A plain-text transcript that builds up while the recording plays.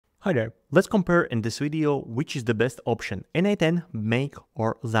Hi there, let's compare in this video which is the best option, N8N, Make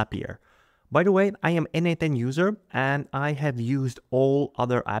or Zapier. By the way, I am N8N user and I have used all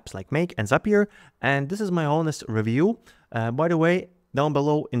other apps like Make and Zapier, and this is my honest review. By the way, down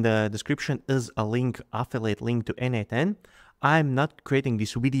below in the description is a link, affiliate link to N8N. I'm not creating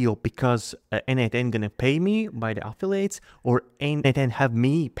this video because N8N gonna pay me by the affiliates or N8N have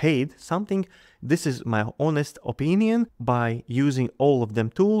me paid something. This is my honest opinion by using all of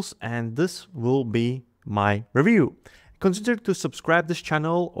them tools, and this will be my review. Consider to subscribe this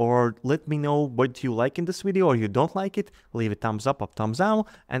channel or let me know what you like in this video or you don't like it. Leave a thumbs up or thumbs down,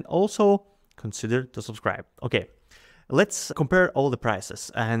 and also consider to subscribe. Okay. Let's compare all the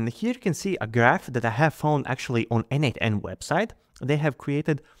prices, and here you can see a graph that I have found actually on N8N website they have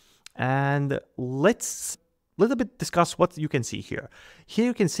created, and let's a little bit discuss what you can see here. Here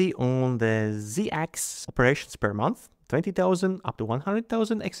you can see on the Z-axis operations per month, 20,000 up to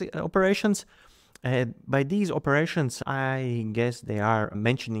 100,000 operations. By these operations, I guess they are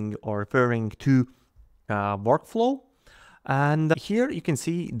mentioning or referring to workflow, and here you can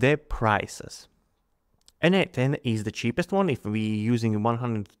see the prices. N8N is the cheapest one if we using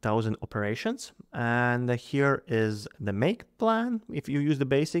 100,000 operations, and here is the Make plan if you use the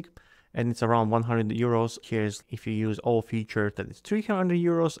basic, and it's around 100 euros. Here's if you use all features, that is 300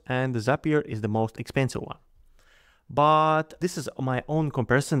 euros, and the Zapier is the most expensive one. But this is my own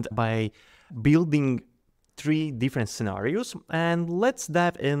comparison by building 3 different scenarios, and let's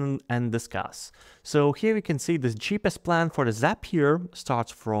dive in and discuss. So here you can see the cheapest plan for the Zapier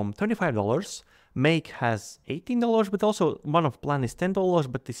starts from $25. Make has $18, but also one of plan is $10,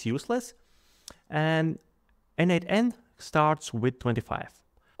 but it's useless. And N8N starts with 25.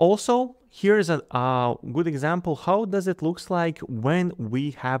 Also, here is a good example. How does it looks like when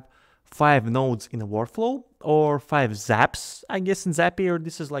we have 5 nodes in a workflow or 5 zaps? I guess in Zapier,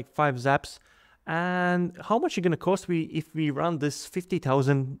 this is like 5 zaps. And how much is going to cost if we run this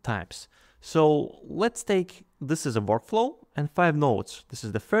 50,000 times? So let's take this is a workflow and 5 nodes. This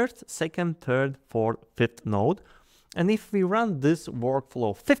is the first, second, third, fourth, fifth node. And if we run this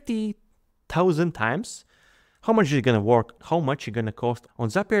workflow 50,000 times, how much is it gonna work? How much is it gonna cost? On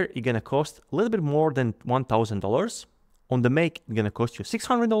Zapier, it's gonna cost a little bit more than $1,000. On the Make, it's gonna cost you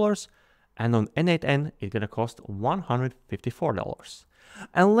 $600, and on N8N, it's gonna cost $154.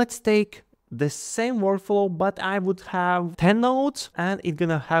 And let's take the same workflow, but I would have 10 nodes and it's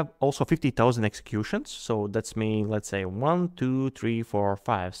gonna have also 50,000 executions. So that's me, let's say 1, 2, 3, 4,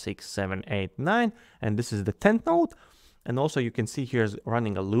 5, 6, 7, 8, 9. And this is the 10th node. And also you can see here's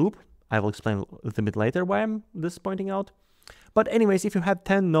running a loop. I will explain a little bit later why I'm this pointing out. But anyways, if you have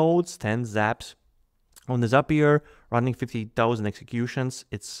 10 nodes, 10 zaps on the Zapier running 50,000 executions,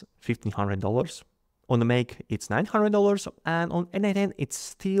 it's $1,500. On the Make, it's $900, and on N8N, it's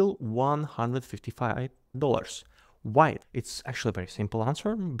still $155. Why? It's actually a very simple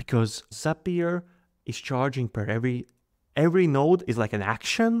answer, because Zapier is charging per every node is like an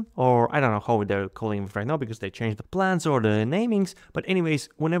action, or I don't know how they're calling it right now because they changed the plans or the namings. But anyways,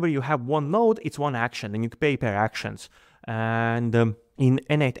 whenever you have one node, it's one action, and you pay per actions. And in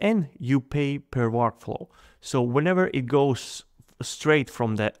N8N, you pay per workflow. So whenever it goes straight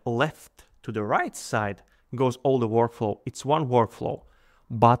from the left to the right side goes all the workflow, it's one workflow.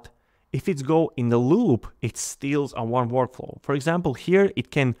 But if it's go in the loop, it steals on one workflow. For example, here it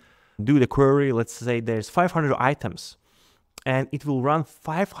can do the query. Let's say there's 500 items and it will run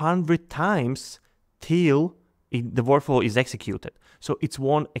 500 times till the workflow is executed. So it's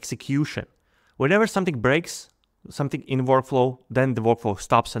one execution. Whenever something breaks, something in workflow, then the workflow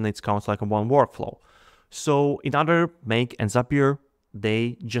stops and it counts like a one workflow. So in other Make and Zapier,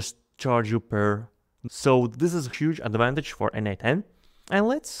 they just charge you per. So this is a huge advantage for N8N. And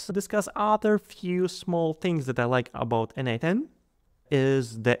let's discuss other few small things that I like about N8N.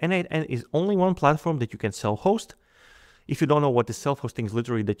 Is the N8N is only one platform that you can self-host. If you don't know what is self-hosting, is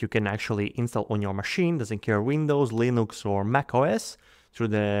literally that you can actually install on your machine, doesn't care Windows, Linux or Mac OS, through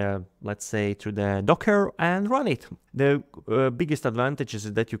the, let's say, through the Docker and run it. The biggest advantage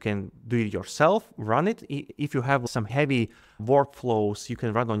is that you can do it yourself, run it. If you have some heavy workflows, you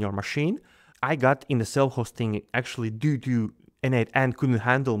can run on your machine. I got in the self-hosting actually due to N8N couldn't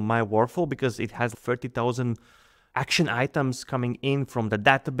handle my workflow because it has 30,000 action items coming in from the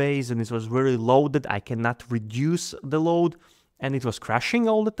database and it was really loaded. I cannot reduce the load and it was crashing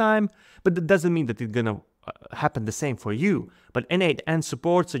all the time. But that doesn't mean that it's gonna happen the same for you. But N8N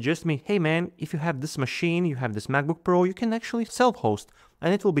support suggests me, hey man, if you have this machine, you have this MacBook Pro, you can actually self-host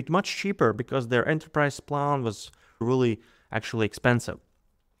and it will be much cheaper because their enterprise plan was really actually expensive.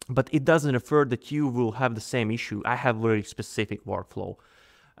 But it doesn't refer that you will have the same issue. I have very specific workflow.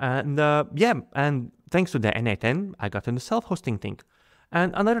 And yeah, and thanks to the N8N, I got into self-hosting thing.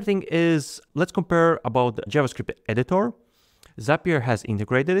 And another thing is, let's compare about the JavaScript editor. Zapier has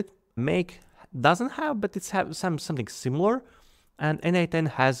integrated it. Make doesn't have, but it's have something similar. And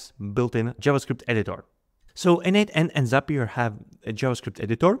N8N has built-in JavaScript editor. So N8N and Zapier have a JavaScript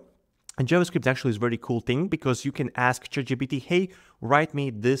editor. And JavaScript actually is a very cool thing because you can ask ChatGPT, hey, write me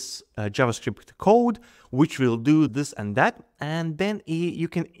this JavaScript code, which will do this and that. And then you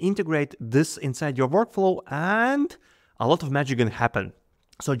can integrate this inside your workflow and a lot of magic can happen.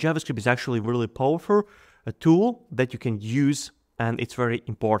 So JavaScript is actually really powerful, a tool that you can use, and it's very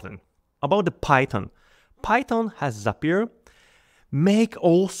important. About the Python. Python has Zapier. Make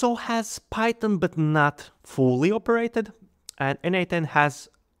also has Python, but not fully operated. And N8N has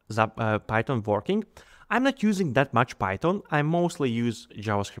Python working. I'm not using that much Python. I mostly use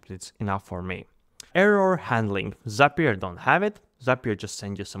JavaScript. It's enough for me. Error handling. Zapier don't have it. Zapier just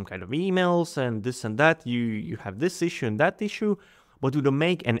sends you some kind of emails and this and that. You have this issue and that issue. But with the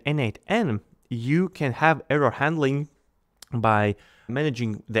Make and N8N, you can have error handling by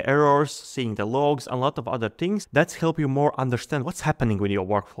managing the errors, seeing the logs, a lot of other things that help you more understand what's happening with your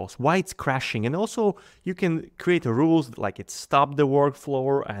workflows, why it's crashing. And also you can create rules like it stop the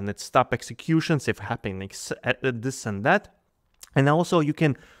workflow and it stop executions if happening this and that. And also you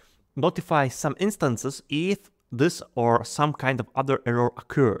can notify some instances if this or some kind of other error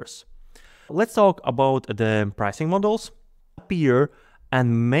occurs. Let's talk about the pricing models. Zapier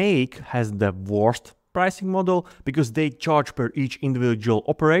and Make has the worst pricing model because they charge per each individual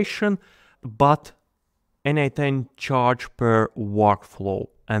operation, but N8N charge per workflow,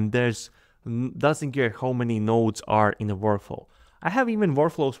 and doesn't care how many nodes are in the workflow. I have even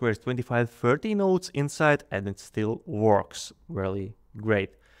workflows where it's 25-30 nodes inside and it still works really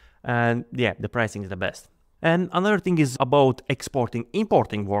great. And yeah, the pricing is the best. And another thing is about exporting,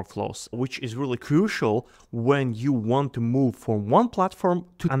 importing workflows, which is really crucial when you want to move from one platform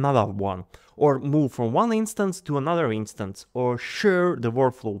to another one, or move from one instance to another instance, or share the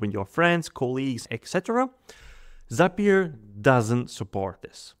workflow with your friends, colleagues, etc. Zapier doesn't support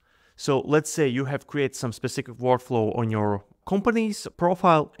this. So let's say you have created some specific workflow on your company's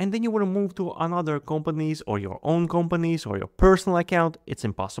profile, and then you want to move to another company's or your own company's or your personal account. It's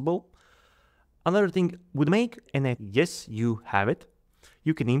impossible. Another thing would Make, and yes, you have it.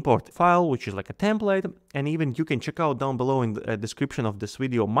 You can import a file, which is like a template, and even you can check out down below in the description of this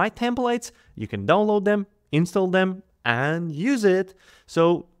video my templates. You can download them, install them, and use it.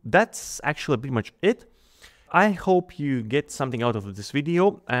 So that's actually pretty much it. I hope you get something out of this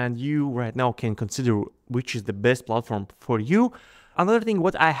video, and you right now can consider which is the best platform for you. Another thing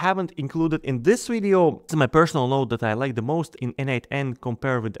what I haven't included in this video is my personal note that I like the most in N8N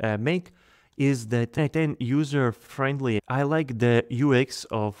compared with Make is that N8N user-friendly. I like the UX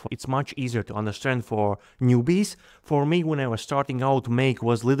of it's much easier to understand for newbies. For me, when I was starting out, Make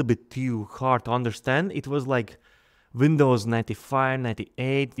was a little bit too hard to understand. It was like Windows 95,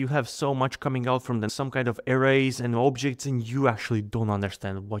 98. You have so much coming out from them, some kind of arrays and objects, and you actually don't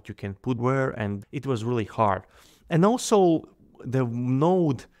understand what you can put where, and it was really hard. And also, the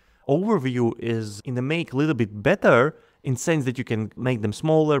node overview is in the Make a little bit better in sense that you can make them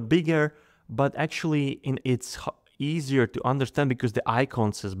smaller, bigger, but actually it's easier to understand because the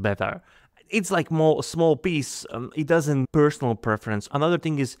icons is better. It's like more small piece. It doesn't personal preference. Another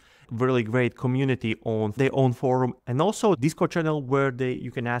thing is really great community on their own forum and also Discord channel where you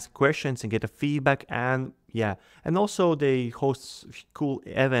can ask questions and get a feedback, and yeah, and also they host cool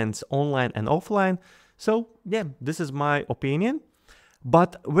events online and offline. So yeah, this is my opinion.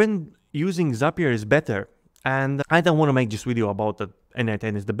 But when using Zapier is better, and I don't want to make this video about that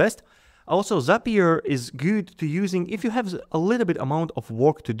N8N is the best. Also, Zapier is good to using if you have a little bit amount of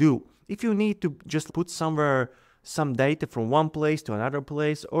work to do. If you need to just put somewhere some data from one place to another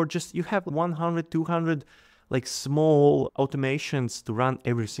place, or just you have 100, 200 like small automations to run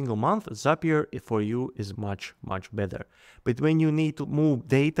every single month, Zapier for you is much, much better. But when you need to move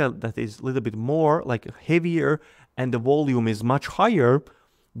data that is a little bit more like heavier and the volume is much higher,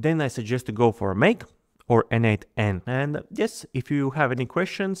 then I suggest to go for Make or N8N. And yes, if you have any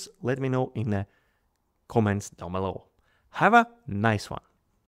questions, let me know in the comments down below. Have a nice one.